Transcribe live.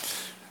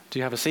Do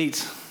you have a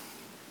seat?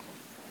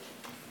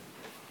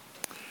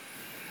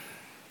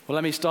 Well,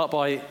 let me start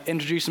by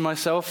introducing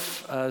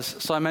myself. As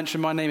Simon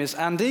mentioned, my name is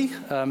Andy.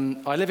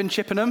 I live in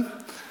Chippenham.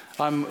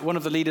 I'm one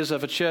of the leaders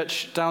of a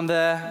church down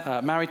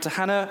there, married to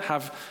Hannah,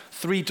 have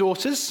 3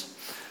 daughters.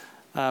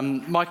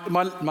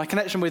 My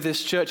connection with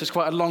this church is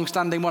quite a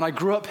long-standing one. I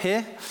grew up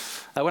here.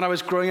 When I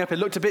was growing up, it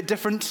looked a bit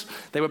different.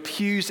 There were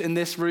pews in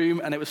this room,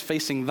 and it was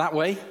facing that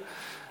way.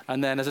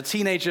 And then as a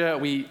teenager,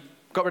 we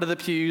got rid of the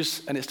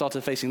pews, and it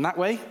started facing that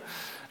way.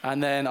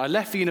 And then I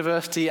left for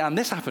university, and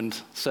this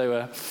happened.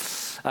 So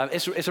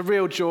it's a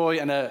real joy,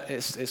 and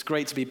it's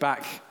great to be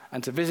back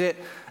and to visit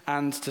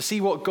and to see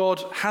what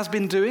God has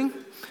been doing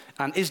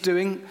and is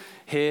doing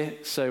here.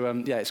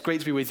 So it's great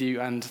to be with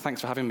you, and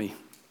thanks for having me.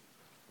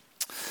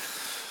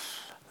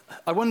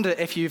 I wonder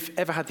if you've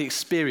ever had the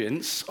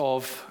experience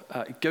of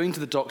going to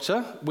the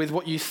doctor with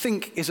what you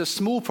think is a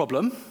small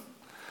problem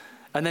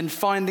and then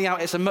finding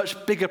out it's a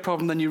much bigger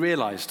problem than you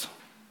realized.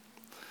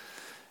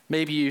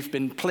 Maybe you've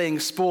been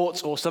playing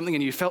sports or something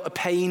and you felt a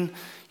pain.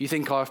 You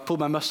think, I've pulled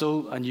my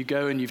muscle, and you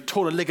go and you've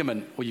torn a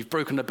ligament or you've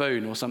broken a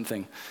bone or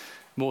something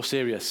more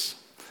serious.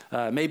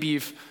 Maybe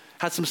you've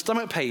had some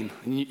stomach pain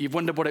and you've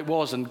wondered what it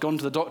was and gone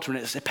to the doctor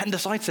and it's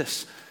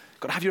appendicitis.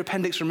 Got to have your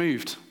appendix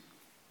removed.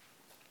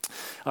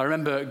 I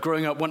remember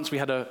growing up once we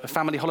had a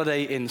family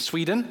holiday in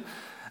Sweden,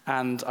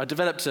 and I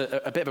developed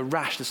a bit of a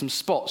rash. There's some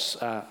spots.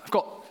 I've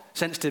got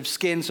sensitive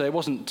skin, so it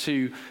wasn't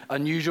too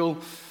unusual.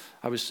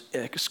 I was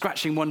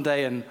scratching one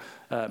day, and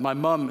my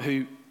mum,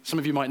 who some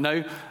of you might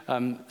know,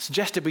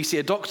 suggested we see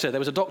a doctor. There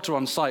was a doctor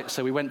on site,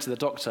 so we went to the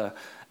doctor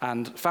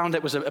and found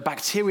it was a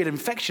bacterial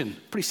infection,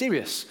 pretty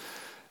serious.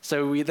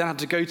 So we then had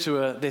to go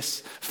to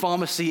this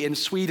pharmacy in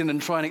Sweden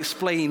and try and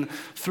explain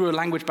through a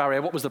language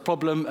barrier what was the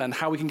problem and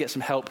how we can get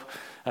some help.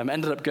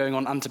 Ended up going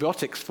on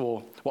antibiotics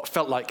for what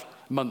felt like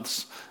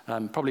months,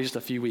 probably just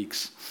a few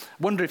weeks.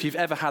 Wonder if you've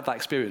ever had that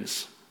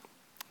experience,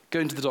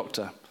 going to the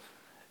doctor.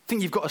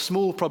 Think you've got a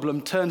small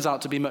problem, turns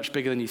out to be much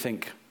bigger than you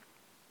think.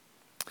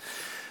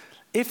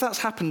 If that's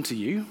happened to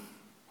you,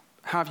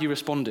 how have you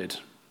responded?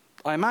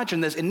 I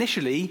imagine there's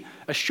initially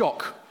a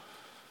shock.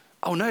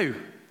 Oh no,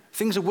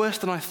 things are worse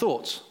than I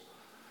thought.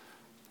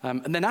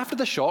 And then after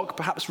the shock,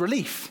 perhaps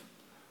relief.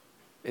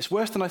 It's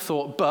worse than I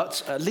thought,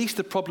 but at least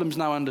the problem's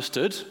now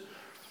understood,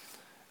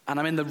 and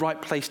I'm in the right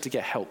place to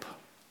get help.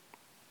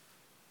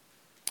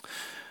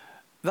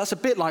 That's a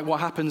bit like what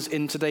happens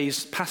in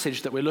today's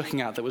passage that we're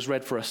looking at that was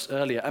read for us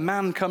earlier. A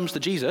man comes to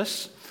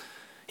Jesus.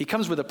 He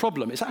comes with a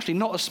problem. It's actually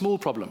not a small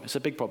problem. It's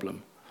a big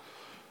problem.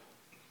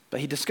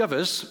 But he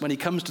discovers when he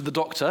comes to the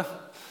doctor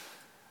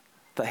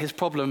that his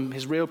problem,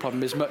 his real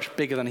problem, is much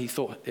bigger than he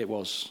thought it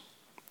was.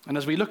 And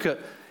as we look at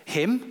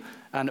him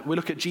and we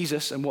look at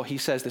Jesus and what he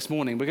says this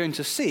morning, we're going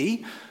to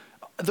see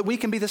that we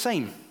can be the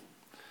same.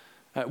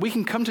 We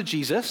can come to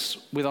Jesus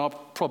with our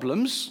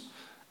problems,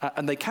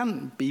 and they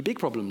can be big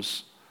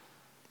problems.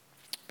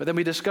 But then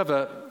we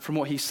discover from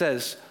what he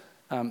says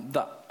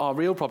that our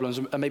real problems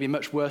are maybe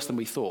much worse than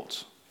we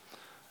thought.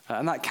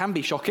 And that can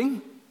be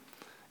shocking.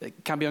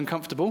 It can be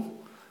uncomfortable.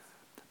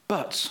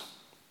 But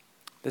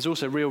there's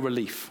also real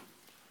relief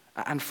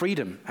and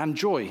freedom and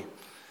joy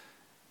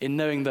in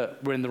knowing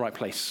that we're in the right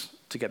place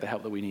to get the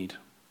help that we need.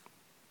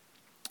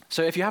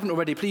 So if you haven't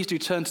already, please do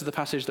turn to the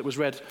passage that was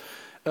read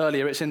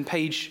earlier. It's in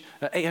page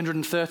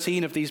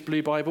 813 of these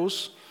blue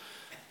Bibles,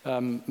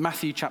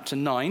 Matthew chapter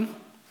 9.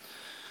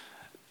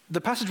 The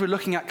passage we're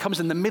looking at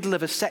comes in the middle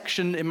of a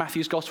section in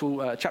Matthew's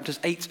Gospel, chapters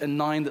 8 and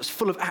 9, that's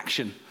full of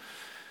action.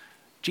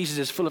 Jesus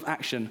is full of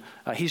action.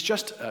 He's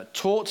just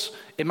taught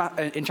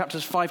in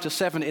chapters 5 to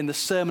 7 in the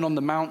Sermon on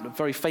the Mount, a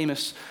very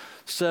famous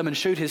sermon,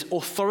 showed his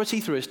authority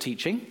through his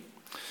teaching.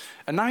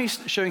 And now he's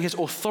showing his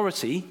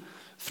authority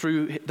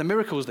through the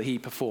miracles that he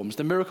performs.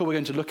 The miracle we're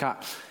going to look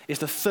at is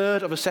the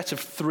third of a set of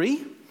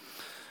 3.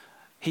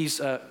 He's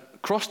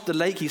crossed the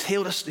lake,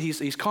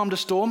 he's calmed a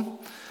storm.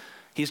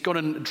 He's gone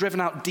and driven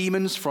out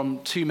demons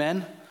from 2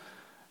 men,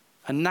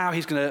 and now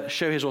he's going to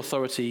show his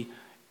authority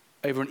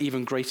over an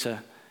even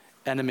greater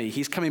enemy.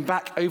 He's coming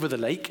back over the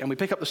lake, and we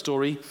pick up the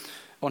story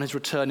on his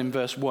return in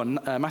verse 1,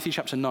 Matthew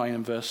chapter 9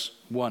 and verse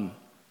 1.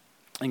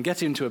 And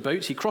getting into a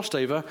boat, he crossed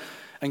over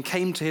and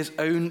came to his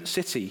own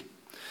city.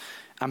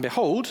 And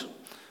behold,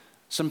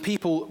 some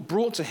people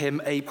brought to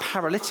him a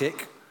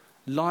paralytic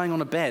lying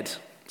on a bed.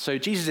 So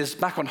Jesus is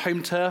back on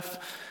home turf,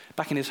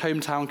 back in his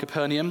hometown,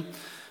 Capernaum.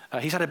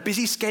 He's had a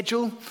busy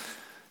schedule.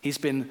 He's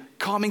been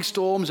calming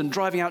storms and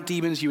driving out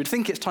demons. You would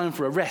think it's time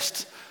for a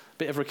rest, a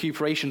bit of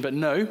recuperation, but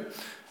no.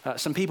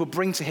 Some people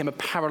bring to him a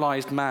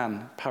paralyzed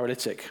man,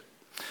 paralytic.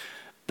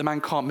 The man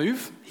can't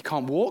move. He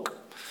can't walk.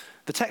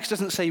 The text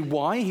doesn't say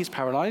why he's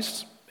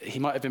paralyzed. He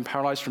might have been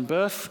paralyzed from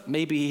birth.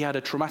 Maybe he had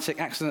a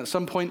traumatic accident at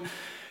some point.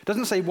 It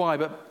doesn't say why,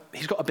 but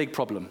he's got a big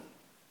problem.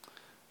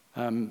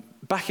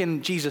 Back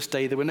in Jesus'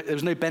 day, there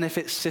was no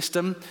benefits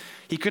system.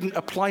 He couldn't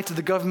apply to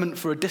the government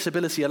for a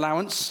disability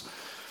allowance.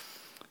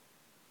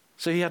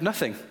 So he had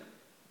nothing.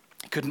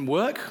 He couldn't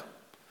work.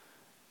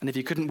 And if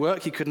he couldn't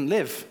work, he couldn't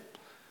live.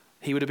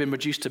 He would have been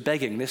reduced to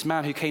begging. This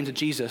man who came to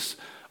Jesus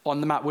on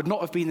the mat would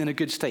not have been in a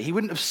good state. He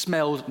wouldn't have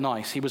smelled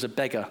nice. He was a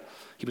beggar.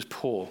 He was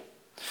poor.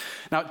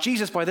 Now,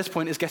 Jesus, by this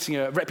point, is getting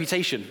a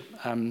reputation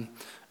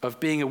of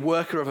being a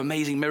worker of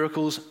amazing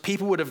miracles.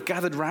 People would have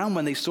gathered round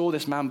when they saw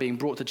this man being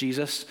brought to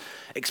Jesus,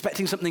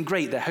 expecting something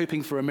great. They're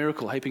hoping for a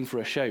miracle, hoping for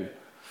a show.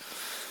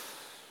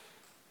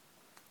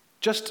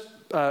 Just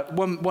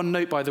one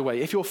note, by the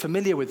way. If you're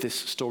familiar with this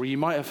story, you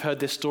might have heard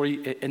this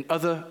story in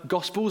other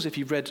Gospels. If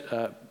you've read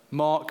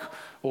Mark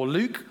or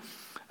Luke,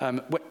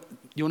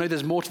 you'll know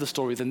there's more to the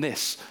story than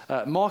this.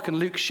 Mark and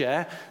Luke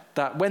share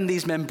that when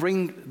these men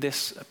bring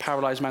this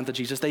paralyzed man to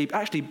Jesus, they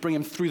actually bring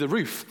him through the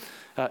roof.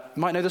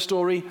 Might know the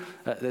story.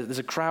 There's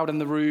a crowd in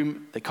the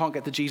room. They can't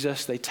get to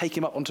Jesus. They take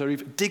him up onto a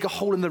roof, dig a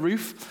hole in the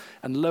roof,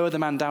 and lower the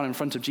man down in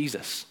front of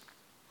Jesus.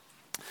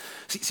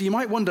 So you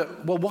might wonder,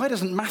 well, why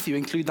doesn't Matthew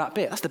include that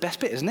bit? That's the best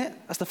bit, isn't it?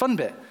 That's the fun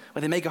bit,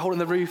 where they make a hole in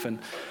the roof and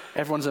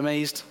everyone's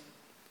amazed.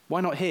 Why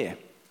not here?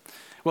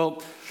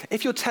 Well,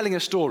 if you're telling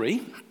a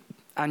story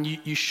and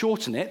you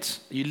shorten it,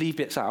 you leave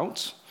bits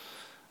out,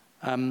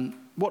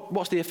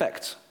 what's the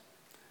effect?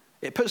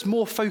 It puts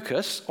more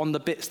focus on the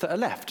bits that are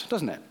left,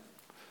 doesn't it?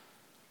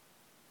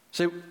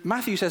 So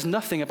Matthew says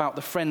nothing about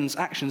the friends'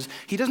 actions.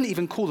 He doesn't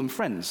even call them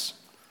friends.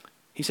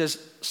 He says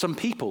some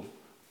people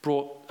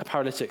brought a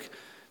paralytic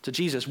to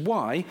Jesus.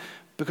 Why?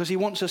 Because he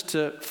wants us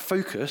to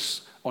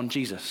focus on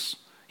Jesus.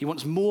 He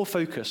wants more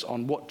focus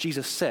on what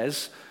Jesus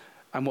says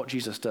and what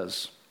Jesus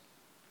does.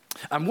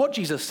 And what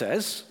Jesus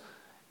says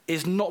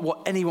is not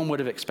what anyone would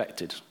have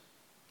expected.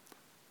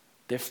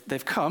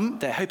 They've come,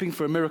 they're hoping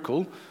for a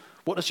miracle.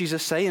 What does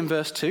Jesus say in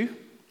verse 2?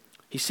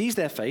 He sees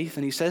their faith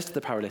and he says to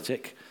the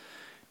paralytic,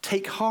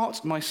 "Take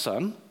heart, my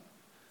son,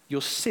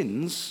 your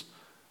sins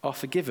are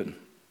forgiven."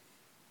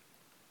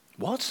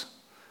 What?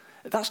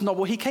 That's not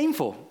what he came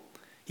for.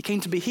 He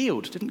came to be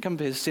healed. Didn't come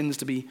for his sins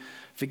to be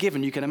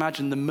forgiven. You can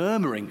imagine the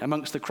murmuring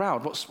amongst the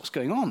crowd. What's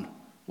going on?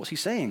 What's he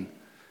saying?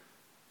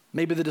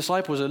 Maybe the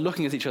disciples are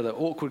looking at each other,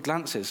 awkward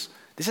glances.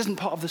 This isn't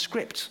part of the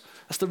script.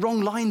 That's the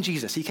wrong line,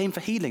 Jesus. He came for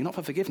healing, not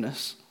for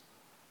forgiveness.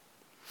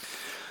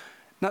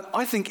 Now,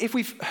 I think if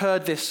we've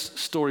heard this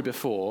story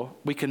before,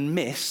 we can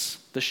miss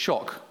the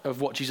shock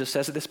of what Jesus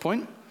says at this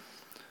point.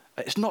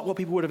 It's not what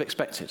people would have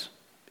expected.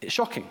 It's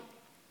shocking.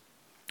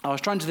 I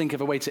was trying to think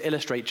of a way to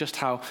illustrate just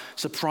how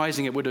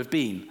surprising it would have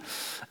been.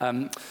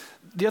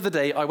 The other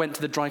day, I went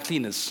to the dry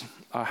cleaners.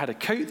 I had a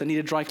coat that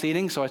needed dry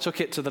cleaning, so I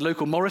took it to the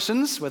local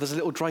Morrison's, where there's a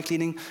little dry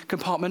cleaning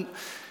compartment.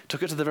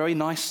 Took it to the very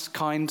nice,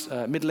 kind,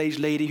 middle-aged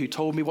lady who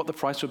told me what the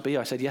price would be.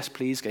 I said, yes,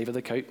 please, gave her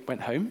the coat,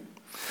 went home.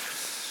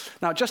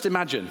 Now, just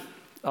imagine,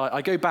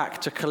 I go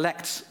back to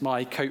collect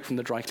my coat from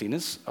the dry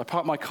cleaners. I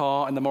park my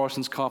car in the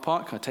Morrison's car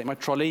park. I take my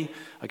trolley.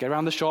 I go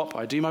around the shop.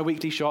 I do my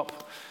weekly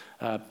shop.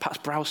 Perhaps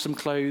browse some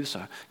clothes,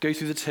 go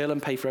through the till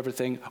and pay for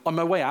everything. On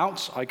my way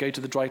out, I go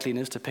to the dry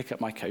cleaners to pick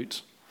up my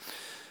coat.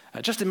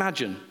 Just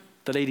imagine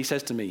the lady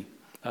says to me,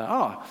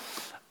 are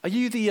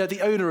you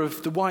the owner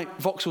of the white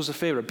Vauxhall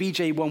Zafira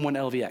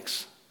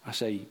BJ11LVX? I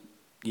say,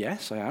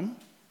 yes, I am.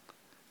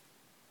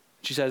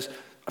 She says,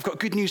 I've got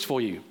good news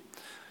for you.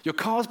 Your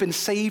car's been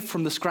saved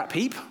from the scrap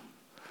heap.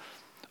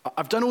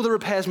 I've done all the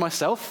repairs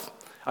myself.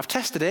 I've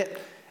tested it,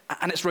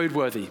 and it's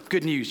roadworthy.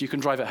 Good news, you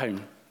can drive it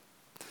home.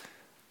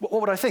 What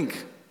would I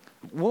think?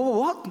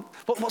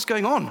 What's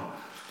going on?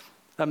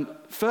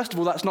 First of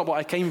all, that's not what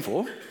I came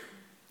for.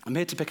 I'm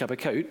here to pick up a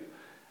coat.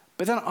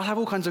 But then I'll have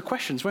all kinds of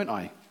questions, won't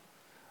I?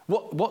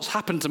 What's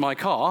happened to my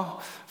car,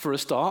 for a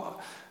start,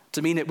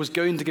 to mean it was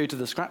going to go to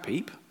the scrap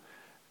heap?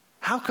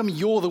 How come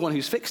you're the one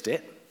who's fixed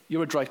it?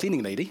 You're a dry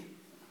cleaning lady.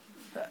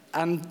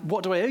 And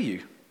what do I owe you?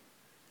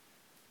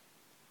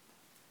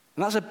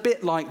 And that's a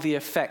bit like the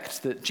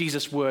effect that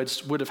Jesus'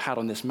 words would have had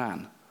on this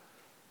man.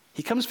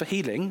 He comes for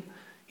healing.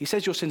 He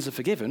says your sins are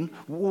forgiven.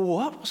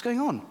 What? What's going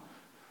on?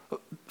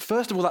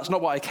 First of all, that's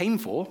not what I came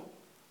for.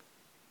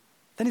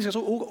 Then he's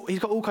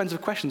got all kinds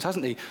of questions,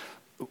 hasn't he?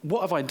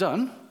 What have I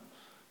done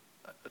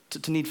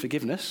to need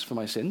forgiveness for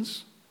my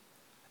sins?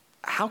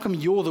 How come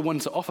you're the one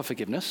to offer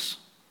forgiveness?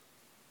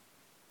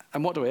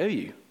 And what do I owe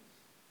you?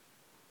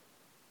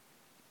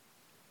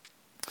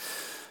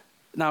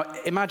 Now,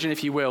 imagine,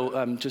 if you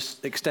will,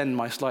 just extend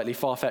my slightly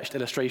far-fetched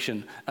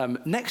illustration.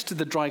 Next to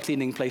the dry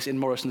cleaning place in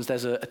Morrison's,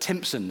 there's a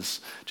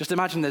Timpson's. Just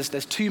imagine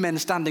there's two men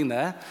standing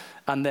there,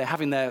 and they're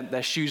having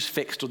their shoes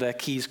fixed or their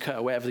keys cut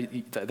or whatever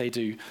they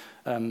do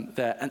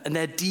there, and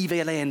they're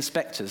DVLA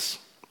inspectors.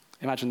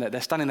 Imagine that they're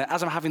standing there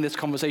as I'm having this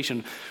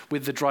conversation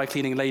with the dry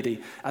cleaning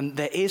lady, and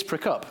their ears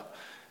prick up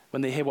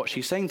when they hear what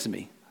she's saying to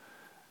me.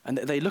 And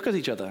they look at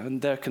each other,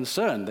 and they're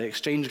concerned. They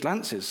exchange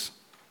glances.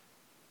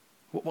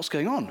 What's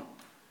going on?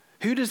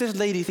 Who does this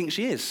lady think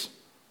she is?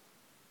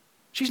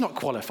 She's not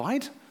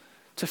qualified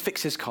to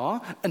fix his car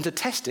and to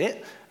test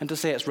it and to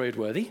say it's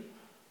roadworthy.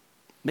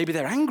 Maybe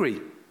they're angry.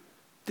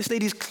 This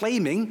lady's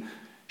claiming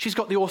she's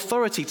got the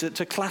authority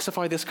to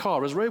classify this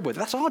car as roadworthy.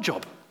 That's our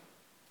job.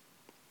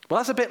 Well,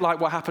 that's a bit like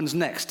what happens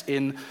next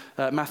in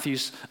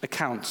Matthew's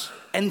account.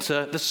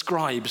 Enter the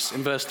scribes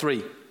in verse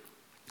 3.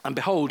 And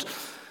behold,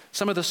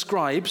 some of the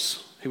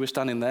scribes who were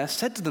standing there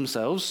said to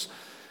themselves,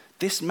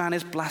 this man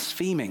is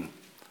blaspheming.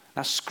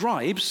 Now,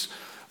 scribes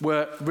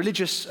were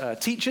religious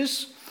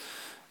teachers.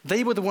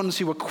 They were the ones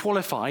who were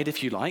qualified,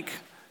 if you like,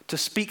 to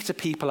speak to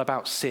people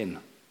about sin.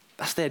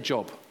 That's their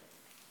job.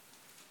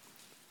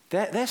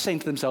 They're saying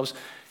to themselves,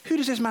 who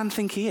does this man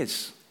think he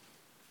is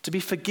to be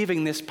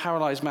forgiving this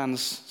paralyzed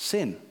man's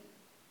sin?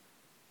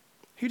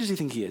 Who does he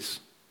think he is?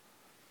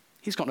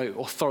 He's got no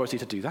authority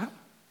to do that.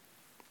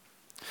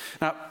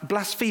 Now,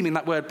 blaspheming,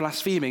 that word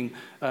blaspheming,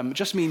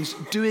 just means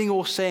doing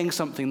or saying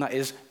something that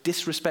is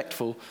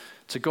disrespectful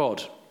to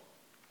God.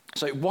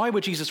 So why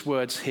were Jesus'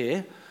 words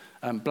here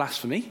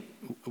blasphemy?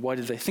 Why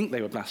did they think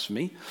they were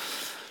blasphemy?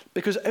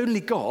 Because only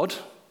God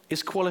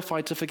is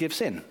qualified to forgive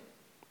sin.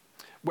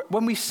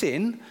 When we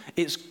sin,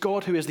 it's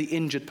God who is the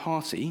injured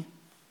party,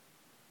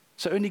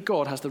 so only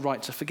God has the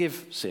right to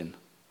forgive sin.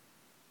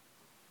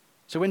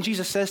 So when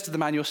Jesus says to the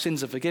man, your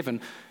sins are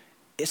forgiven,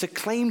 it's a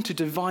claim to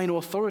divine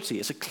authority.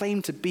 It's a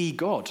claim to be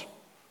God,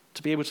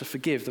 to be able to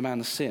forgive the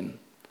man's sin.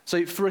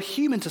 So for a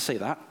human to say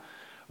that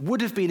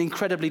would have been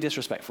incredibly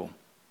disrespectful.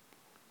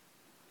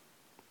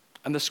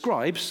 And the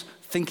scribes,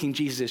 thinking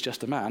Jesus is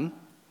just a man,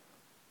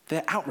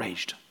 they're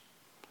outraged.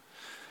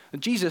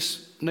 And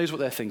Jesus knows what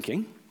they're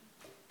thinking,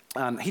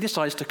 and he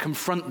decides to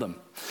confront them.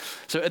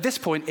 So at this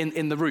point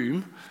in the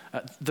room,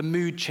 the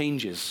mood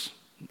changes.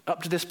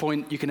 Up to this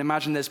point, you can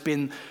imagine there's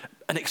been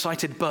an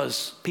excited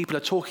buzz. People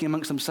are talking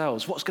amongst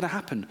themselves. What's going to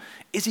happen?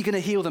 Is he going to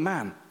heal the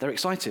man? They're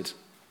excited.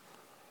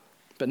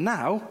 But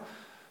now,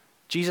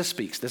 Jesus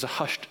speaks. There's a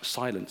hushed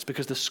silence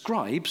because the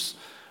scribes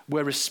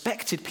were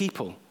respected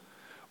people.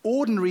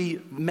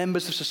 Ordinary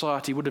members of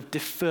society would have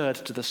deferred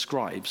to the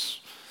scribes.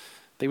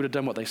 They would have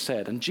done what they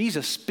said. And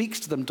Jesus speaks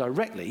to them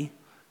directly,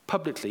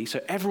 publicly,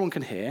 so everyone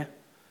can hear.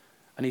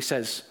 And he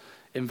says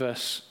in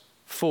verse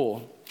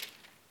 4,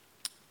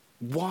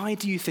 why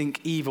do you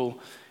think evil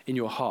in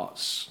your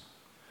hearts?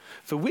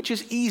 For which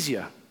is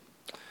easier,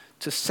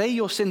 to say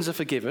your sins are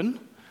forgiven,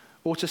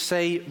 or to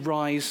say,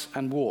 rise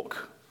and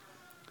walk?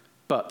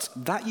 But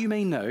that you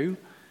may know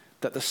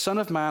that the Son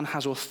of Man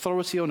has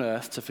authority on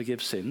earth to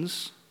forgive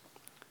sins.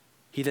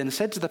 He then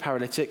said to the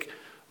paralytic,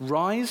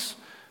 rise,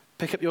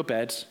 pick up your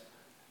bed,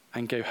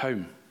 and go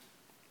home.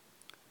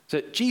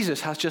 So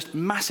Jesus has just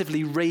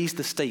massively raised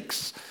the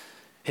stakes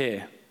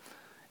here.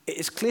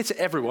 It's clear to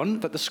everyone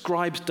that the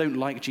scribes don't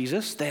like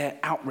Jesus. They're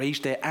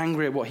outraged, they're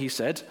angry at what he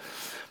said.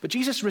 But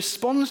Jesus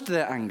responds to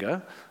their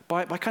anger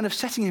by kind of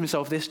setting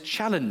himself this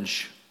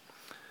challenge.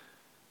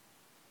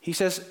 He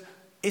says,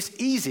 it's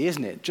easy,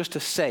 isn't it, just to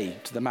say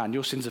to the man,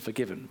 your sins are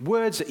forgiven.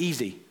 Words are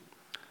easy.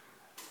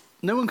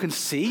 No one can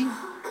see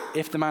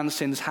if the man's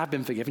sins have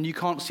been forgiven. You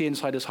can't see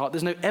inside his heart.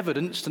 There's no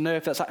evidence to know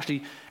if that's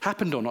actually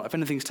happened or not, if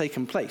anything's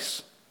taken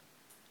place.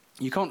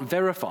 You can't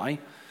verify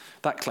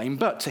that claim.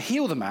 But to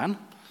heal the man,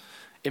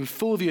 in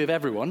full view of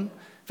everyone,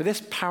 for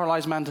this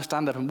paralyzed man to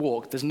stand up and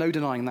walk, there's no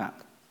denying that.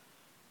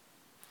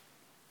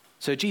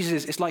 So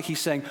Jesus, it's like he's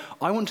saying,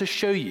 I want to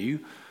show you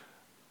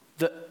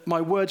that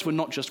my words were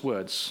not just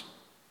words.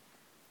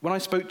 When I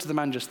spoke to the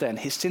man just then,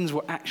 his sins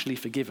were actually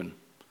forgiven.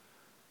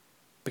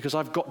 Because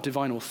I've got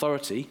divine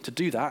authority to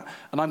do that,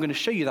 and I'm going to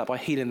show you that by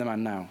healing the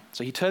man now.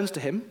 So he turns to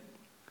him.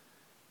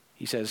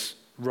 He says,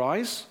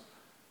 rise,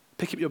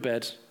 pick up your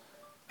bed,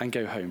 and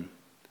go home.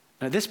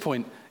 And at this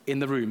point in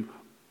the room,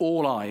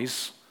 all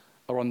eyes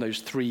are on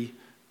those three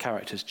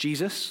characters: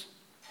 Jesus,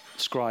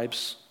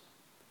 scribes,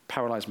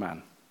 paralyzed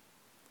man.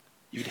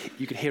 You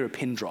could hear a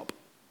pin drop.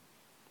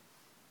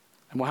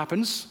 And what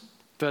happens?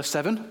 Verse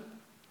 7,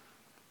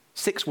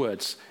 6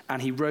 words,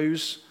 and he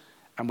rose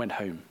and went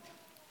home.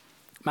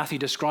 Matthew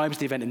describes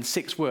the event in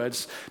 6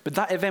 words, but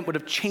that event would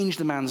have changed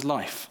the man's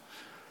life.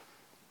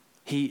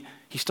 He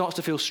starts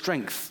to feel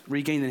strength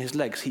regained in his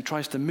legs. He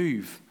tries to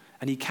move,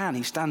 and he can.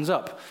 He stands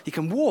up. He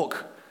can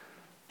walk.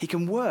 He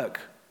can work.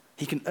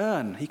 He can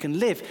earn. He can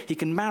live. He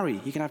can marry.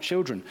 He can have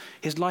children.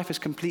 His life is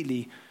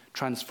completely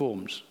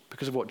transformed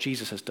because of what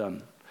Jesus has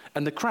done.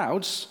 And the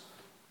crowds,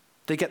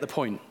 they get the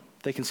point.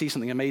 They can see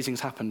something amazing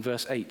has happened.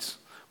 Verse 8,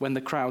 when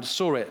the crowd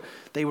saw it,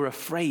 they were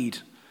afraid,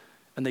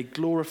 and they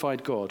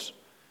glorified God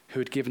who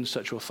had given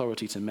such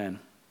authority to men.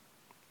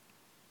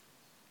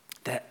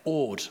 They're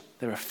awed.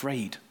 They're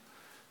afraid.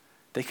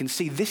 They can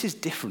see this is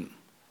different.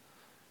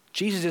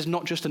 Jesus is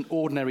not just an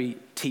ordinary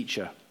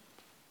teacher.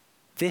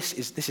 This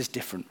is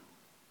different.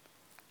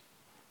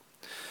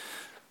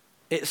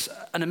 It's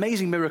an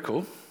amazing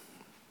miracle,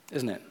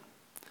 isn't it?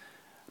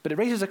 But it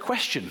raises a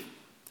question.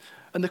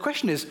 And the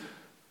question is,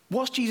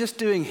 what's Jesus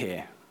doing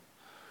here?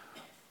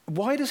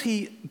 Why does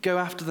he go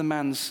after the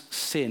man's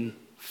sin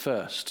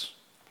first?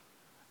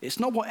 It's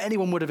not what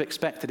anyone would have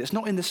expected. It's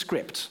not in the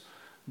script.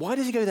 Why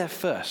does he go there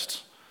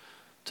first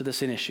to the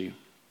sin issue?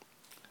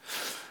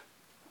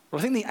 Well,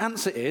 I think the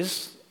answer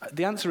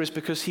is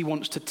because he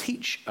wants to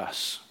teach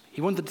us. He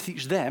wanted to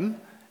teach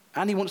them,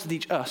 and he wants to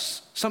teach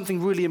us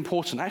something really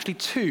important. Actually,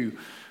 2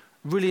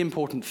 really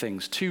important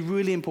things. 2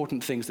 really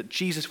important things that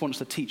Jesus wants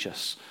to teach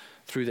us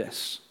through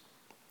this.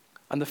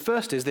 And the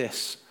first is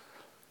this: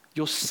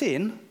 your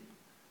sin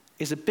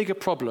is a bigger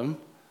problem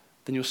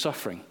than your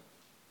suffering.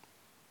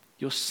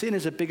 Your sin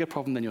is a bigger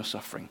problem than your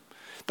suffering.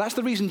 That's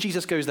the reason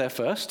Jesus goes there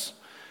first,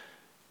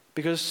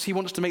 because he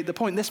wants to make the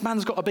point. This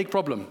man's got a big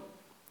problem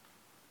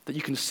that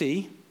you can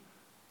see,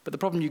 but the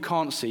problem you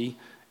can't see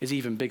is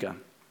even bigger.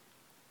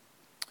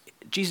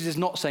 Jesus is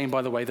not saying,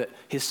 by the way, that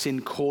his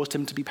sin caused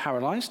him to be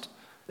paralyzed.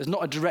 There's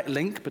not a direct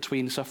link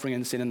between suffering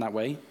and sin in that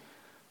way.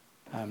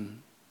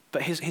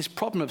 But his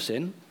problem of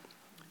sin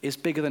is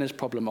bigger than his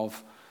problem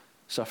of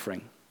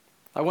suffering.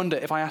 I wonder,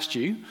 if I asked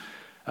you,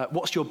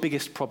 what's your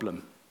biggest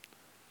problem?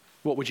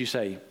 What would you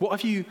say? What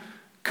have you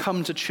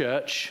come to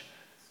church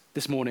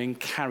this morning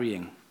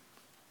carrying?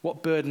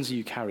 What burdens are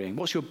you carrying?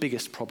 What's your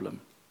biggest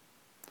problem?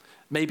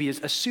 Maybe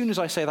as soon as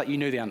I say that, you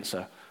know the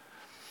answer.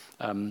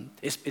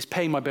 It's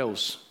paying my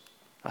bills.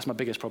 That's my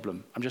biggest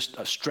problem. I'm just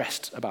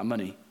stressed about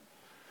money.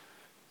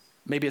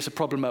 Maybe it's a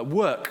problem at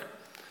work,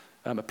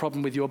 a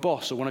problem with your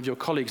boss or one of your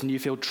colleagues, and you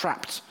feel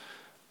trapped.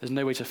 There's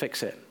no way to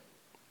fix it.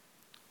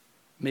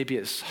 Maybe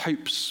it's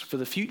hopes for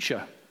the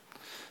future,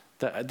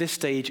 that at this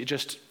stage it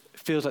just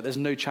feels like there's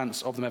no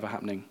chance of them ever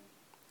happening.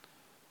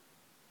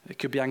 It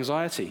could be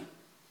anxiety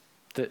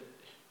that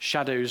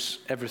shadows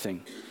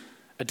everything.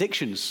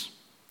 Addictions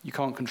you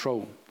can't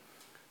control.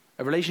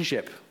 A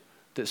relationship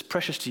that's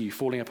precious to you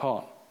falling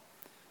apart.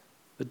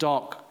 The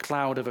dark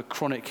cloud of a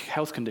chronic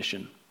health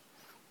condition.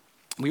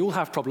 We all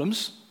have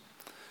problems.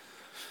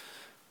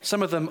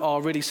 Some of them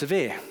are really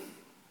severe.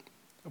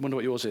 I wonder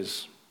what yours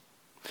is.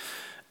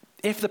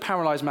 If the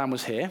paralyzed man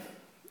was here,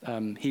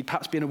 he'd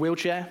perhaps be in a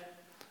wheelchair,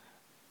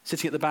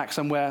 sitting at the back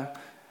somewhere.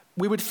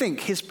 We would think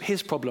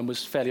his problem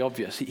was fairly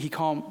obvious. He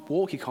can't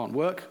walk, he can't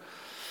work.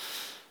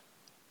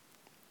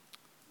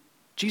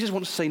 Jesus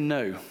wants to say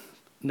no.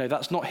 No,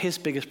 that's not his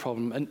biggest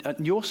problem.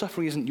 And your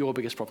suffering isn't your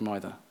biggest problem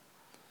either.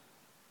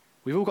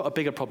 We've all got a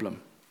bigger problem.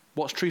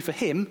 What's true for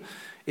him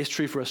is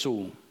true for us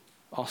all.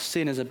 Our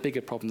sin is a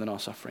bigger problem than our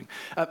suffering.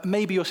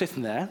 Maybe you're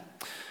sitting there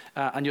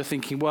and you're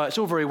thinking, well, it's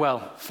all very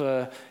well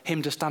for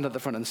him to stand at the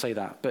front and say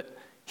that, but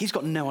he's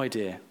got no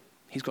idea.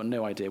 He's got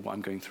no idea what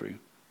I'm going through.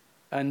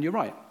 And you're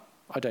right,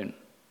 I don't.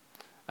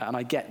 And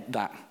I get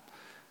that.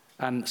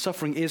 And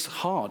suffering is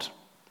hard.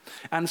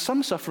 And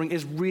some suffering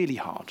is really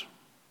hard.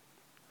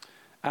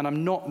 And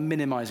I'm not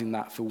minimizing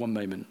that for one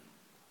moment.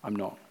 I'm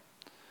not.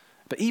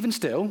 But even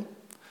still,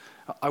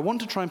 I want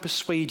to try and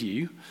persuade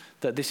you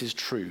that this is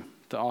true,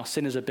 that our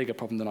sin is a bigger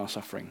problem than our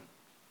suffering.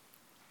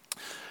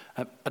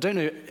 I don't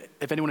know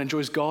if anyone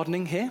enjoys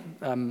gardening here.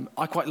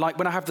 I quite like,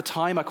 when I have the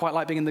time, I quite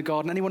like being in the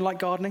garden. Anyone like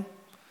gardening?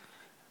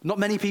 Not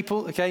many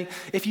people, okay?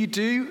 If you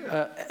do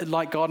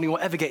like gardening or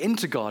ever get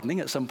into gardening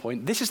at some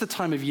point, this is the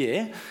time of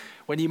year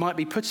when you might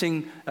be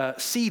putting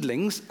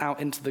seedlings out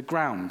into the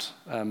ground.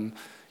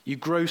 You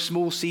grow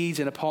small seeds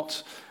in a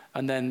pot,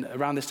 and then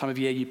around this time of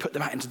year, you put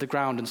them out into the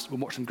ground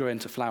and watch them grow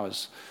into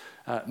flowers.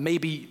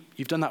 Maybe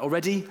you've done that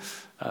already.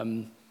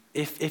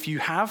 If you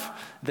have,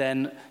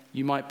 then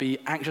you might be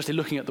anxiously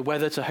looking at the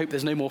weather to hope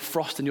there's no more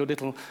frost and your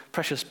little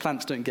precious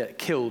plants don't get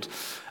killed.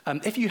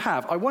 If you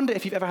have, I wonder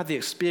if you've ever had the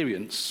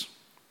experience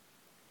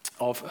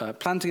of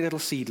planting a little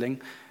seedling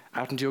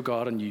out into your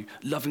garden. You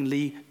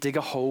lovingly dig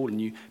a hole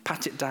and you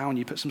pat it down,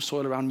 you put some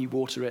soil around and you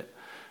water it.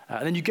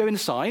 And then you go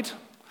inside,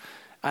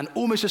 and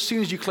almost as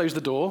soon as you close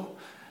the door,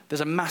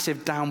 there's a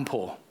massive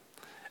downpour.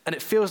 And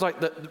it feels like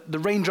the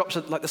raindrops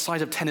are like the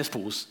size of tennis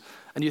balls.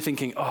 And you're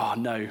thinking, oh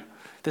no,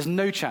 there's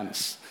no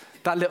chance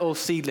that little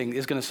seedling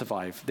is going to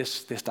survive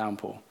this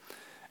downpour.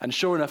 And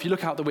sure enough, you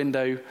look out the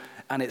window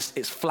and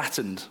it's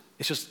flattened.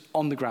 It's just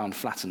on the ground,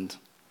 flattened.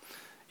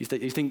 You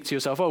think to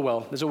yourself, oh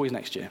well, there's always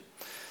next year.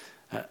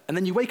 And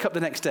then you wake up the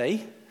next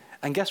day,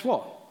 and guess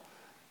what?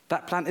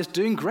 That plant is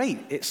doing great.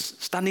 It's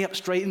standing up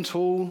straight and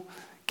tall,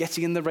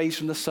 getting in the rays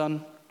from the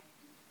sun.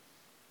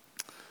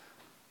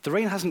 The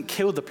rain hasn't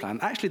killed the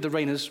plant. Actually, the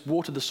rain has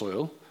watered the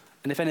soil,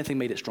 and if anything,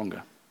 made it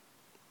stronger.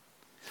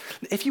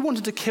 If you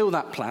wanted to kill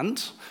that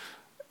plant,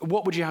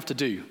 what would you have to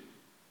do?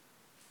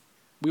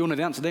 We all know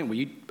the answer, don't we?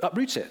 You'd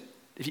uproot it.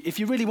 If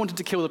you really wanted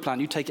to kill the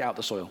plant, you'd take it out of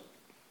the soil.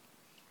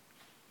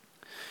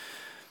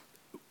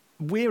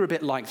 We're a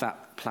bit like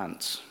that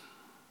plant.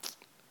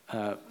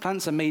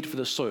 Plants are made for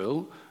the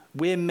soil.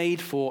 We're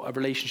made for a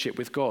relationship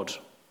with God.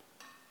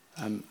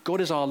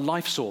 God is our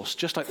life source,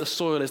 just like the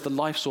soil is the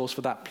life source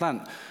for that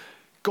plant.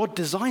 God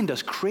designed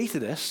us,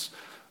 created us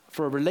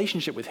for a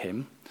relationship with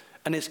him,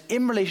 and it's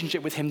in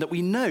relationship with him that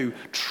we know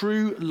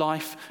true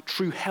life,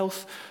 true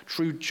health,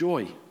 true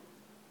joy.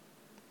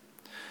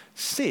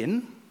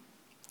 Sin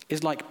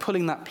is like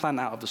pulling that plant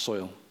out of the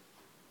soil.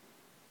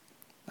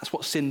 That's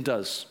what sin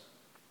does.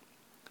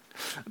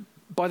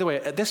 By the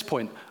way, at this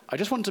point, I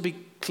just want to be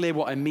clear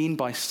what I mean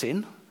by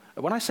sin.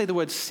 When I say the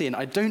word sin,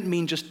 I don't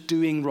mean just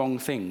doing wrong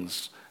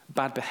things,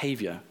 bad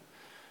behavior.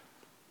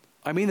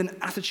 I mean an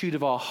attitude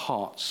of our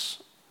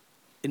hearts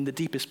in the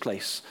deepest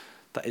place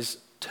that is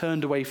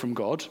turned away from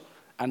God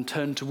and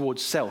turned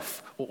towards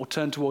self or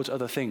turned towards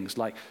other things,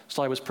 like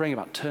Si was praying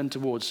about, turned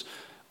towards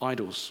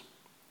idols.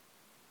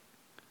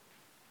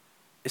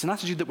 It's an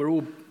attitude that we're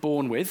all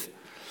born with.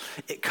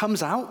 It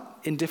comes out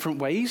in different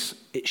ways.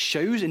 It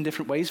shows in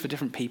different ways for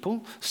different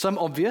people, some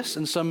obvious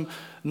and some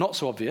not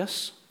so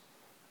obvious,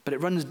 but it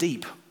runs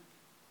deep.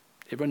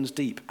 It runs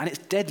deep, and it's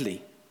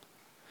deadly.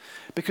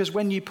 Because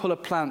when you pull a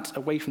plant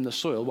away from the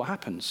soil, what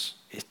happens?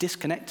 It's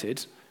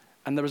disconnected,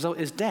 and the result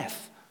is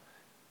death.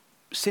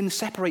 Sin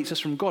separates us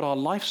from God, our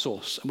life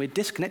source, and we're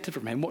disconnected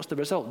from him. What's the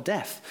result?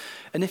 Death.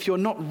 And if you're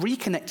not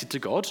reconnected to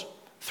God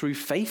through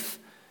faith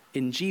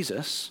in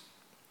Jesus,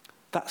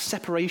 that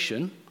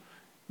separation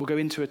will go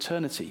into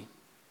eternity.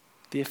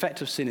 The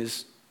effect of sin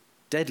is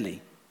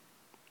deadly.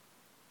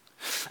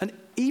 And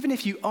even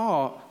if you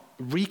are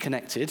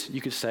reconnected,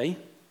 you could say,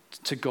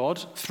 to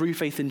God through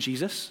faith in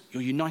Jesus,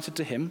 you're united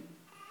to him,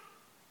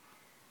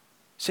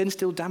 sin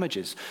still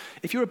damages.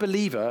 If you're a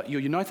believer,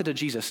 you're united to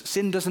Jesus,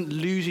 sin doesn't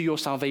lose you your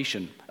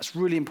salvation. That's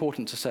really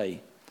important to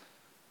say.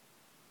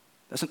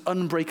 That's an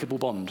unbreakable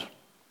bond.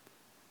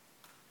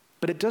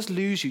 But it does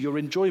lose you your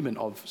enjoyment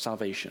of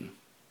salvation.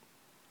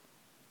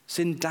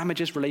 Sin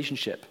damages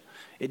relationship.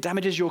 It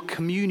damages your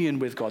communion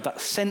with God,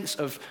 that sense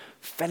of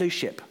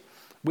fellowship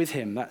with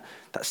him,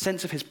 that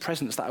sense of his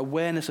presence, that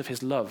awareness of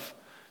his love,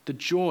 the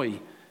joy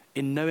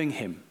in knowing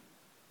him.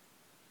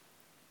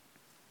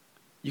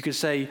 You could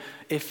say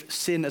if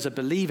sin as a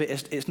believer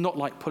is not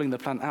like pulling the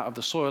plant out of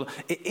the soil,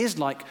 it is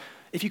like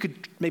if you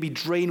could maybe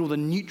drain all the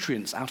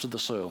nutrients out of the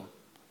soil.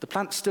 The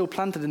plant's still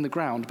planted in the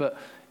ground, but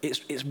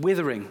it's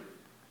withering.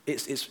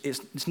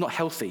 It's not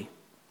healthy.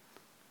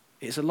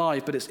 It's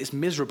alive, but it's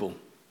miserable.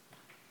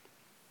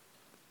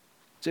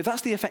 So if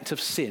that's the effect of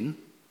sin,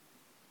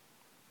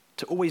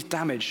 to always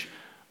damage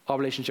our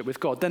relationship with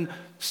God, then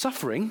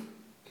suffering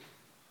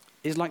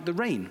is like the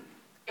rain.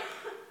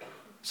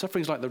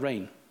 Suffering is like the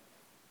rain.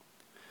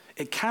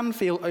 It can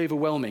feel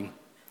overwhelming.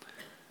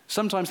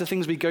 Sometimes the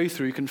things we go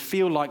through can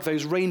feel like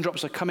those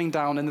raindrops are coming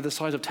down and they're the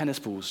size of tennis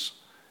balls,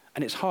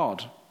 and it's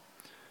hard.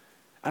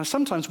 And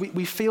sometimes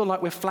we feel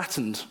like we're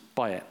flattened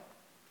by it.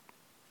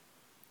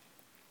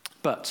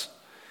 But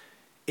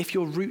if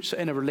your roots are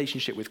in a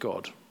relationship with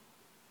God,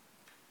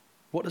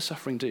 what does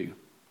suffering do?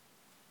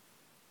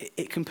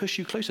 It can push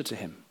you closer to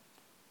him.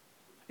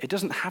 It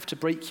doesn't have to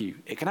break you.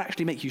 It can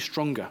actually make you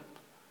stronger.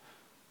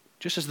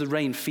 Just as the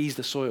rain feeds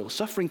the soil,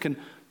 suffering can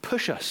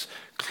push us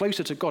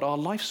closer to God, our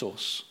life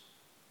source.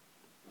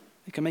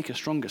 It can make us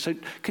stronger. So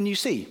can you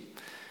see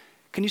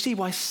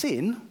why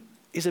sin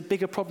is a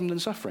bigger problem than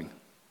suffering?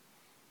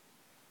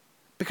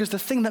 Because the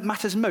thing that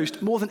matters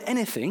most, more than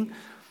anything,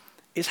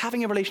 is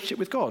having a relationship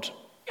with God.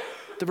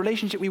 The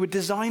relationship we were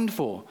designed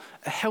for,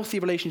 a healthy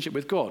relationship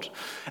with God.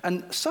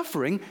 And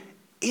suffering,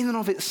 in and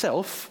of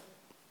itself,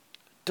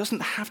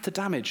 doesn't have to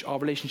damage our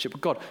relationship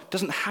with God,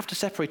 doesn't have to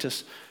separate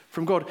us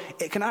from God.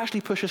 It can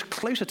actually push us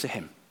closer to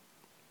him.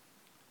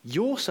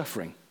 Your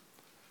suffering,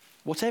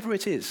 whatever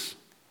it is,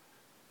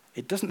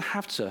 it doesn't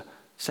have to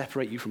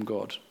separate you from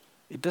God.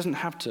 It doesn't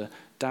have to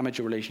damage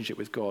your relationship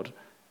with God,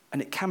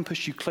 and it can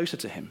push you closer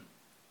to him.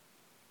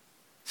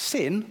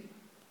 Sin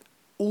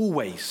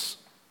always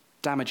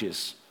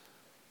damages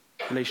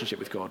relationship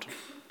with God.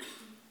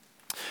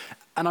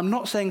 And I'm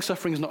not saying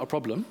suffering is not a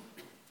problem.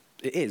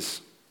 It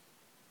is.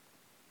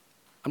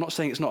 I'm not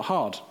saying it's not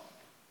hard.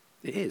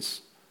 It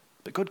is.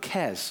 But God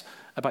cares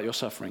about your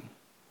suffering.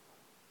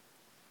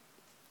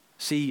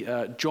 See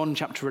John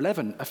chapter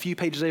 11, a few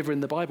pages over in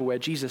the Bible, where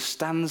Jesus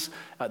stands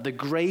at the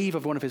grave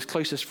of one of his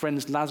closest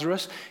friends,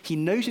 Lazarus. He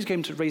knows he's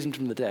going to raise him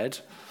from the dead,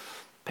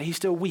 but he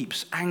still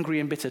weeps angry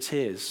and bitter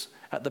tears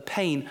at the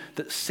pain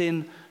that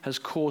sin has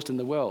caused in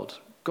the world.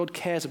 God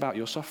cares about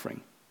your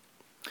suffering.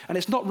 And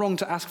it's not wrong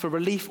to ask for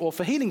relief or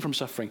for healing from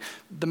suffering.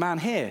 The man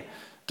here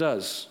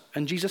does,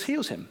 and Jesus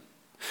heals him.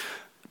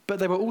 But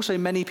there were also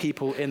many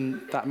people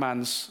in that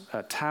man's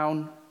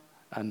town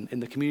and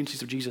in the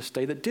communities of Jesus'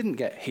 day that didn't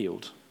get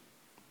healed.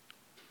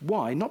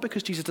 Why? Not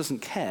because Jesus doesn't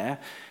care.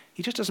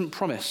 He just doesn't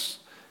promise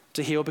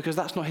to heal because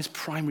that's not his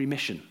primary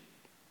mission.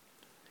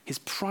 His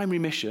primary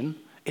mission,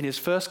 in his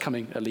first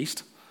coming at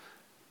least,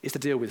 is to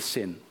deal with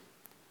sin.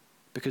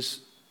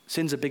 Because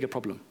sin's a bigger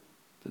problem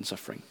than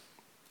suffering.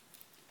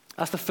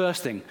 That's the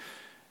first thing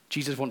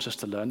Jesus wants us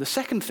to learn. The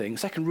second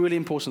really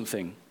important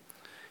thing,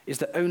 is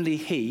that only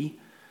he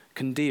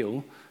can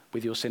deal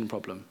with your sin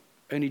problem.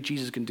 Only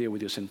Jesus can deal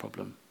with your sin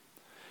problem.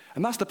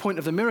 And that's the point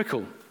of the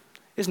miracle,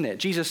 isn't it?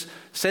 Jesus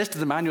says to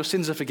the man, your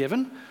sins are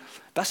forgiven.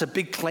 That's a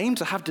big claim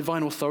to have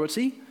divine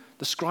authority.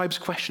 The scribes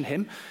question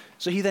him.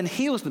 So he then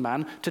heals the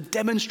man to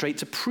demonstrate,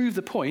 to prove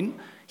the point,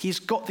 he's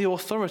got the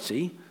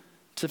authority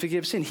to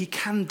forgive sin. He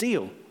can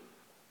deal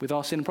with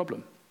our sin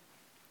problem.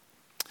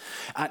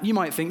 And you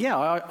might think,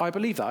 yeah, I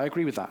believe that. I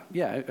agree with that.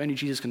 Yeah, only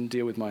Jesus can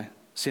deal with my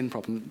sin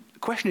problem. The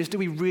question is, do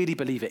we really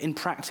believe it in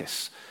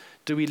practice?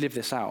 Do we live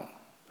this out?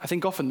 I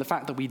think often the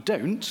fact that we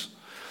don't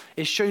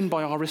is shown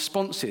by our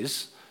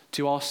responses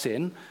to our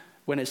sin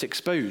when it's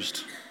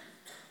exposed.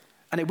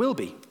 And it will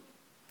be.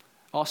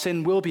 Our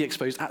sin will be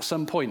exposed at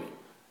some point,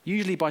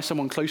 usually by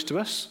someone close to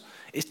us.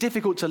 It's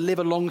difficult to live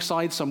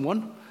alongside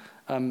someone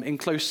in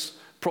close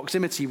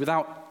proximity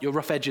without your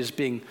rough edges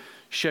being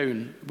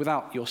shown,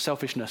 without your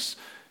selfishness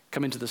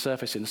coming to the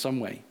surface in some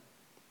way.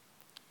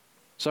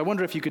 So I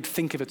wonder if you could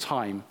think of a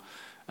time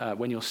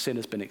when your sin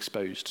has been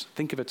exposed.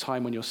 Think of a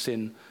time when your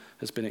sin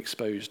has been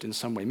exposed in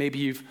some way. Maybe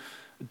you've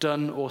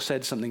done or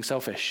said something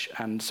selfish,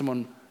 and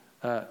someone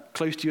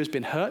close to you has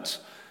been hurt,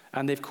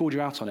 and they've called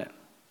you out on it.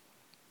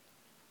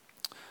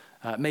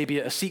 Maybe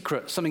a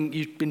secret, something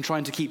you've been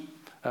trying to keep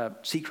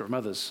secret from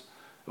others,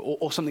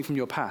 or something from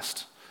your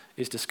past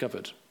is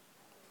discovered.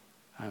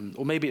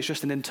 Or maybe it's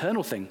just an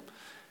internal thing.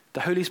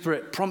 The Holy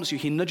Spirit prompts you,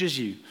 he nudges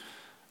you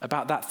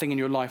about that thing in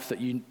your life that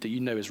you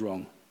know is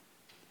wrong.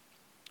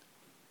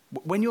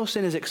 When your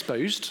sin is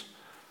exposed,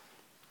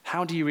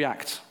 how do you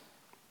react?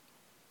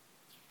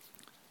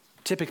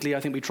 Typically, I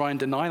think we try and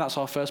deny. That's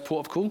our first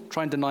port of call.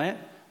 Try and deny it.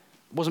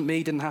 It wasn't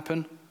me, didn't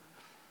happen.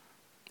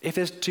 If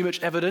there's too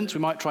much evidence, we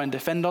might try and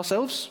defend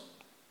ourselves.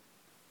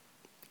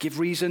 Give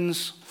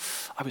reasons.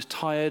 I was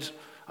tired.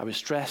 I was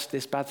stressed.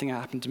 This bad thing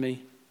happened to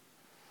me.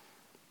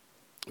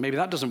 Maybe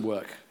that doesn't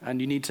work, and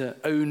you need to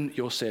own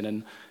your sin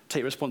and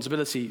take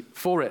responsibility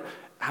for it.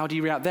 How do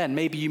you react then?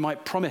 Maybe you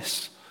might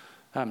promise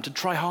to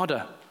try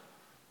harder.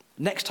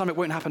 Next time it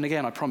won't happen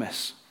again, I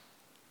promise.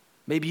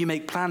 Maybe you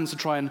make plans to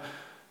try and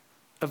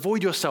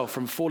avoid yourself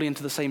from falling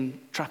into the same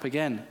trap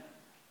again.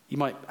 You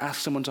might ask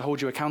someone to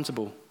hold you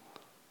accountable.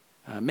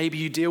 Maybe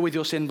you deal with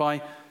your sin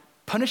by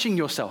punishing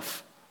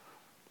yourself.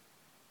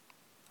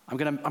 I'm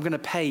going to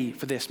pay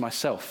for this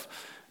myself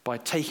by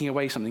taking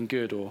away something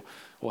good or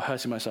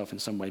hurting myself in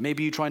some way.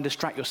 Maybe you try and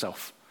distract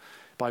yourself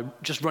by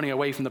just running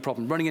away from the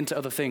problem, running into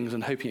other things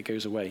and hoping it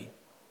goes away.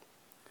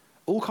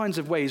 All kinds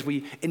of ways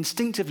we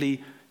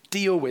instinctively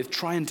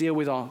try and deal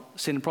with our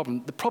sin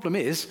problem. The problem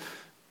is,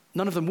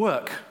 none of them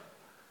work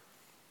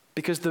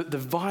because the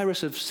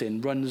virus of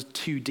sin runs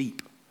too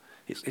deep.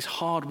 It's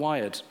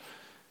hardwired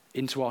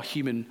into our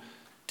human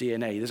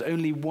DNA. There's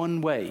only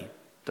one way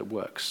that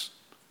works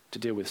to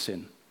deal with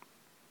sin,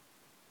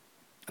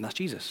 and that's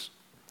Jesus.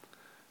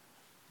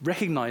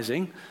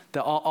 Recognizing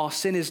that our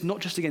sin is not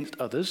just against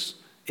others,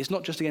 it's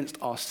not just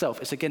against ourselves,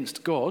 it's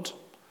against God,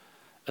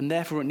 and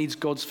therefore it needs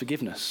God's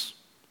forgiveness.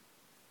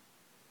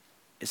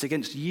 It's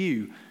against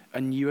you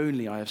and you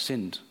only I have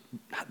sinned.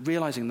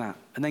 Realizing that,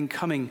 and then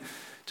coming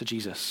to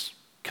Jesus,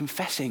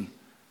 confessing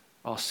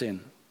our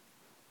sin.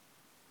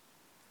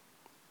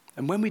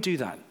 And when we do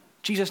that,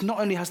 Jesus not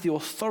only has the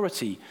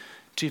authority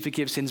to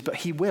forgive sins, but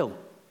he will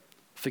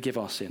forgive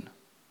our sin.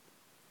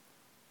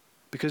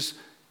 Because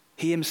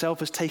he himself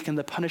has taken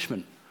the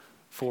punishment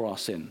for our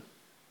sin.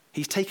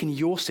 He's taken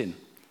your sin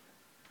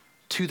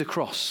to the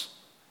cross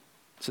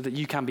so that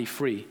you can be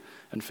free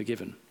and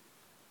forgiven.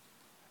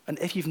 And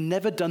if you've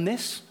never done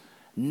this,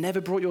 never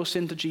brought your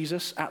sin to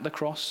Jesus at the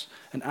cross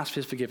and asked for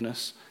his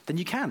forgiveness, then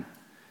you can.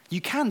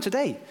 You can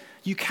today.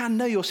 You can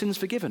know your sin's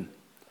forgiven.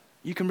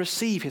 You can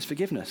receive his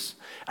forgiveness.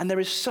 And there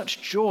is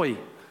such joy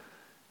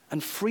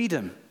and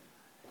freedom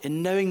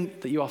in knowing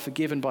that you are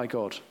forgiven by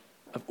God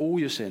of all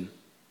your sin.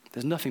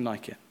 There's nothing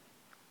like it.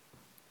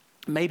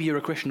 Maybe you're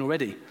a Christian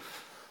already,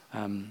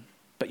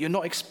 but you're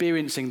not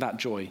experiencing that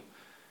joy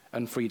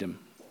and freedom.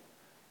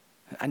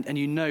 And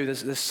you know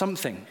there's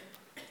something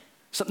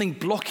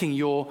blocking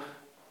your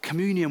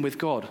communion with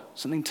God,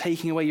 something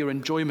taking away your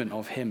enjoyment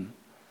of him.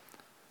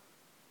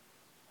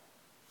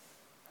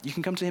 You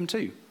can come to him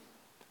too,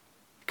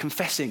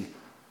 confessing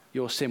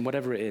your sin,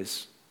 whatever it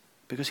is,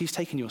 because he's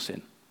taken your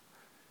sin.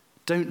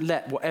 Don't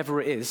let whatever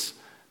it is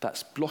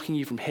that's blocking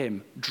you from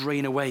him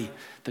drain away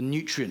the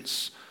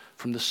nutrients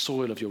from the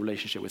soil of your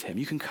relationship with him.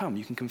 You can come,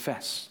 you can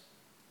confess.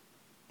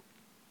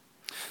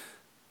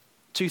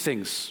 Two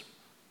things.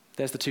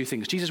 There's the two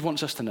things. Jesus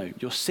wants us to know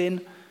your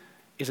sin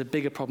is a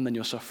bigger problem than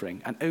your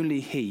suffering, and only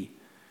he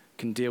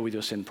can deal with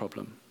your sin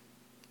problem.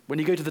 When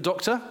you go to the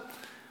doctor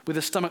with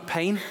a stomach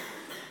pain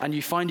and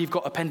you find you've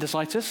got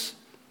appendicitis,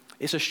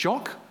 it's a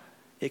shock.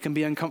 It can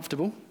be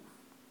uncomfortable.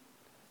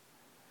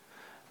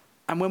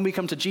 And when we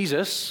come to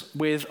Jesus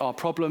with our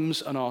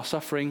problems and our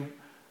suffering,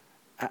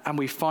 and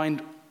we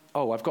find,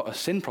 oh, I've got a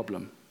sin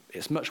problem,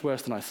 it's much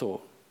worse than I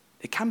thought,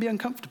 it can be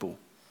uncomfortable.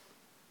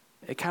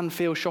 It can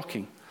feel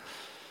shocking.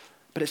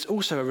 But it's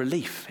also a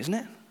relief, isn't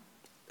it?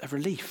 A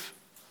relief.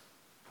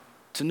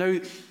 To know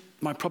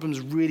my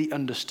problem's really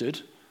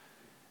understood,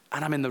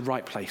 and I'm in the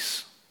right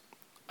place.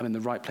 I'm in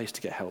the right place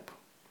to get help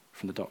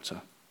from the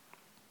doctor.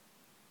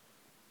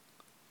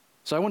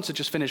 So I want to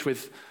just finish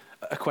with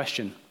a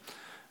question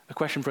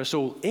for us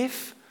all.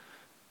 If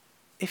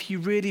you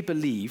really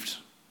believed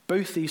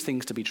both these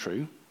things to be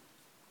true,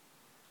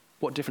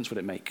 what difference would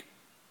it make?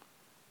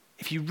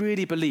 If you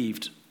really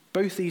believed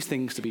both these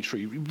things to be true,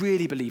 you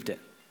really believed it,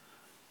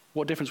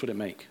 what difference would it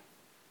make?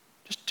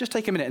 Just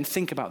take a minute and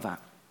think about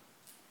that.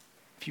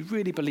 If you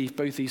really believe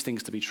both these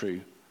things to be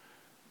true,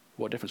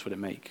 what difference would it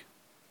make?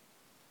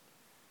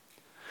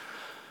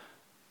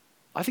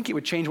 I think it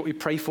would change what we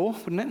pray for,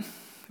 wouldn't it?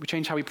 It would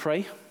change how we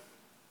pray.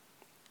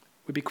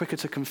 We'd be quicker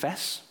to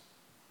confess.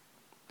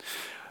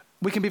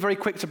 We can be very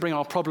quick to bring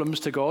our problems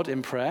to God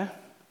in prayer,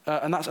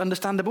 and that's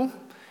understandable,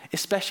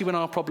 especially when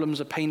our problems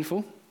are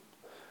painful.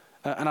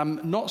 And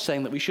I'm not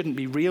saying that we shouldn't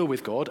be real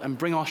with God and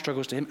bring our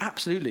struggles to him.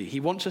 Absolutely. He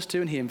wants us to,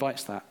 and he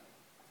invites that.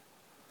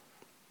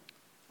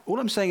 All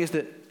I'm saying is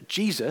that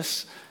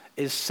Jesus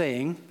is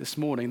saying this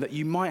morning that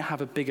you might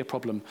have a bigger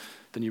problem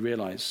than you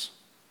realize.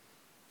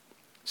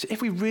 So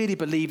if we really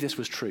believe this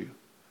was true,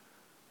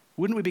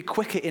 wouldn't we be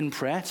quicker in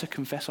prayer to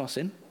confess our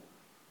sin?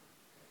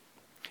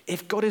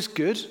 If God is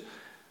good,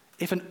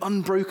 if an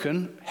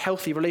unbroken,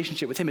 healthy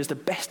relationship with him is the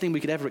best thing we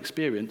could ever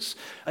experience,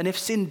 and if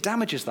sin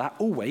damages that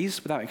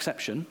always, without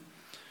exception,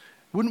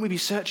 wouldn't we be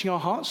searching our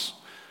hearts?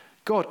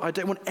 God, I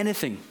don't want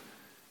anything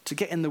to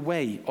get in the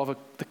way of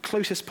the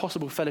closest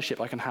possible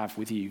fellowship I can have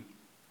with you.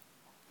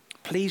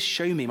 Please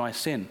show me my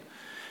sin.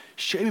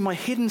 Show me my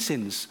hidden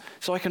sins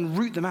so I can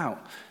root them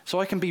out, so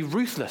I can be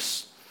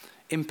ruthless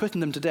in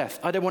putting them to death.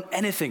 I don't want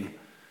anything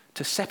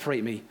to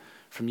separate me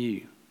from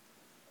you.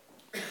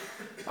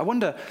 I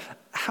wonder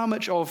how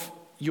much of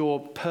your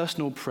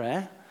personal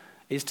prayer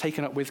is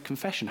taken up with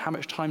confession. How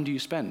much time do you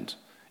spend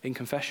in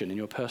confession in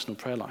your personal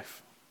prayer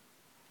life?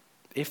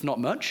 If not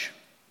much,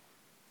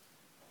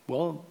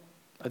 well,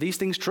 are these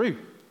things true?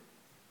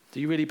 Do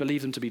you really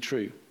believe them to be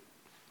true?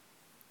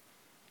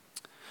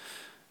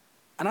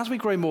 And as we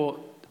grow more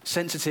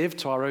sensitive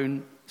to our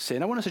own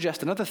sin, I want to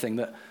suggest another thing,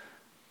 that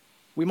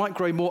we might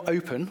grow more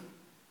open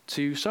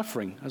to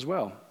suffering as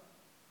well.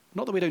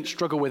 Not that we don't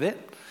struggle with it,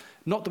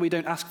 not that we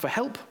don't ask for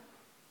help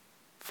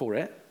for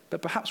it,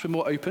 but perhaps we're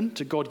more open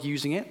to God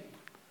using it.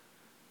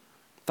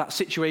 That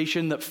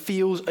situation that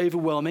feels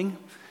overwhelming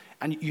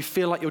and you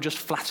feel like you're just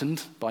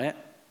flattened by it.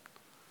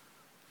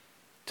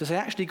 To say,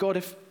 actually, God,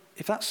 if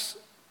that's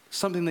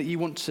something that you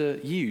want to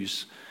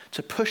use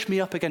to push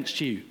me up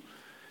against you,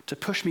 to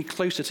push me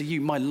closer to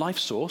you, my life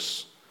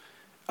source,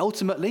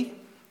 ultimately,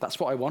 that's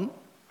what I want.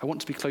 I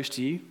want to be close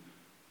to you.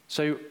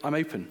 So I'm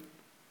open.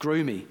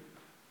 Grow me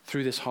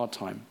through this hard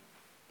time.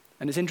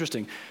 And it's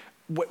interesting.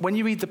 When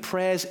you read the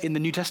prayers in the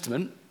New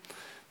Testament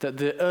that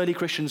the early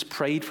Christians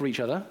prayed for each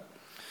other,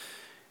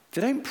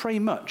 they don't pray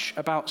much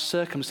about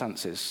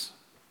circumstances.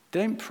 They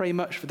don't pray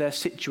much for their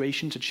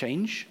situation to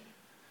change.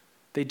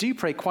 They do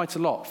pray quite a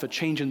lot for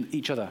change in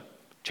each other,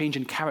 change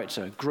in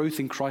character, growth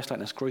in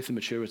Christ-likeness, growth in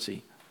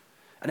maturity.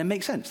 And it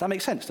makes sense. That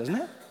makes sense, doesn't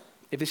it?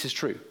 If this is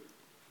true.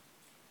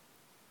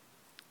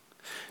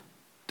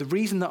 The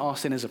reason that our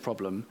sin is a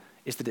problem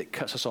is that it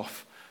cuts us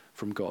off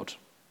from God.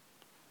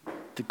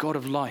 The God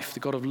of life, the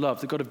God of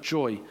love, the God of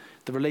joy,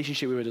 the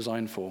relationship we were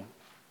designed for.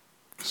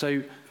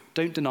 So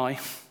don't deny,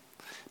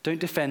 don't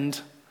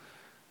defend,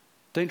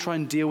 don't try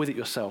and deal with it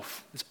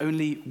yourself. There's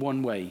only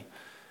one way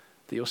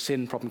that your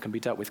sin problem can be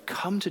dealt with.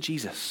 Come to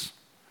Jesus.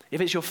 If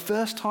it's your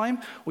first time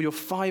or your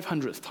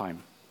 500th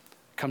time,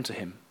 come to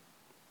him.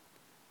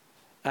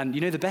 And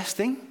you know the best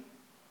thing?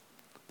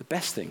 The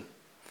best thing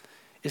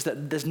is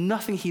that there's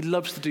nothing he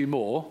loves to do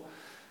more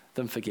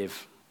than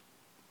forgive.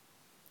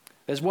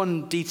 There's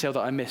one detail that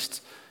I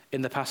missed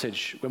in the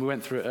passage when we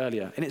went through it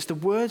earlier, and it's the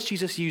words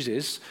Jesus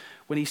uses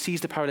when he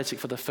sees the paralytic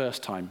for the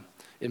first time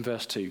in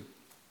verse 2.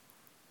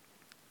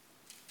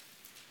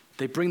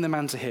 They bring the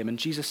man to him, and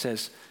Jesus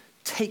says,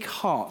 "Take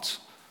heart,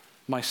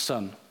 my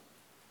son,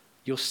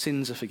 your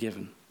sins are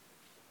forgiven."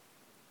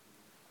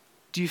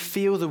 Do you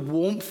feel the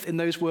warmth in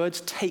those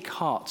words? Take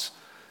heart,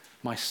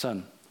 my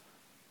son.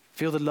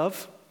 Feel the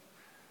love,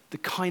 the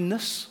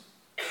kindness?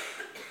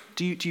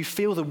 Do you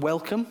feel the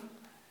welcome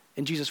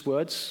in Jesus'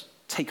 words?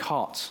 Take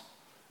heart,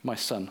 my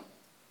son.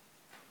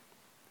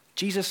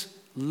 Jesus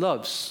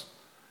loves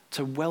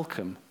to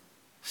welcome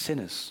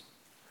sinners.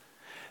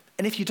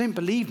 And if you don't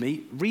believe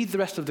me, read the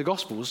rest of the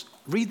Gospels.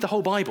 Read the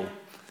whole Bible.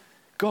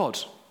 God,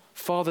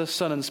 Father,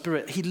 Son, and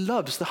Spirit, he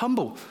loves the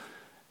humble.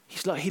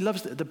 He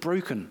loves the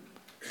broken,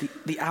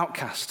 the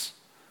outcasts,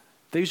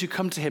 those who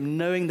come to him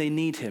knowing they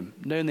need him,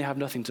 knowing they have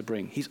nothing to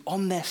bring. He's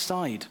on their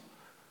side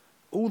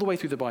all the way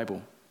through the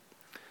Bible.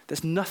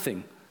 There's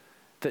nothing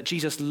that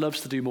Jesus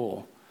loves to do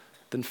more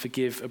than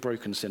forgive a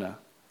broken sinner.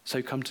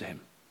 So come to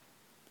him.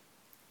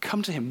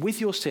 Come to him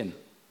with your sin.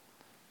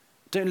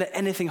 Don't let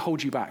anything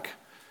hold you back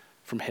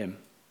from him.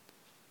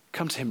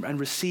 Come to him and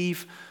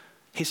receive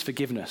his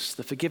forgiveness,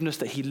 the forgiveness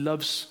that he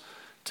loves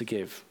to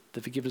give,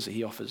 the forgiveness that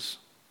he offers.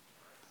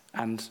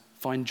 And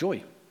find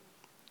joy.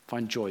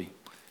 Find joy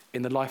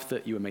in the life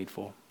that you were made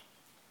for.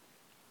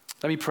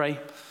 Let me pray,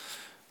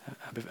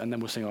 and then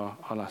we'll sing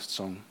our last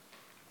song.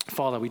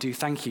 Father, we do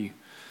thank you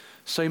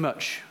so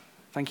much.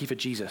 Thank you for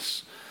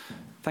Jesus.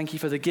 Thank you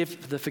for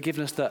the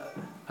forgiveness that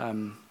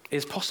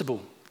is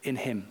possible in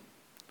him.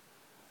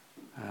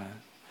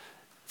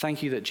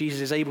 Thank you that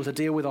Jesus is able to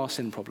deal with our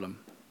sin problem.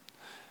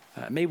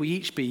 May we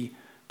each be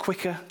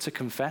quicker to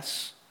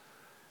confess,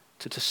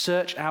 to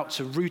search out,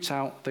 to root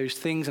out those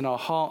things in our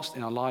hearts,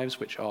 in our lives,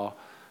 which are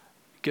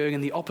going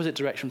in the opposite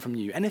direction from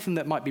you. Anything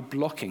that might be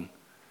blocking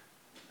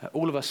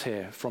all of us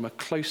here from a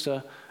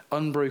closer,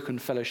 unbroken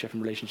fellowship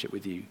and relationship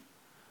with you.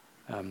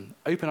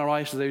 Open our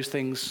eyes to those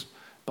things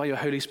by your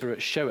Holy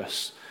Spirit. Show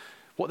us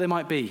what they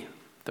might be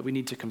that we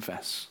need to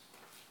confess.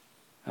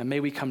 And may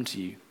we come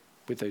to you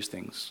with those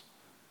things,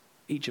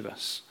 each of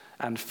us,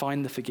 and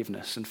find the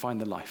forgiveness and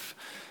find the life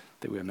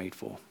that we were made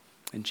for.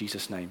 In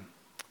Jesus' name,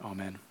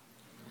 amen.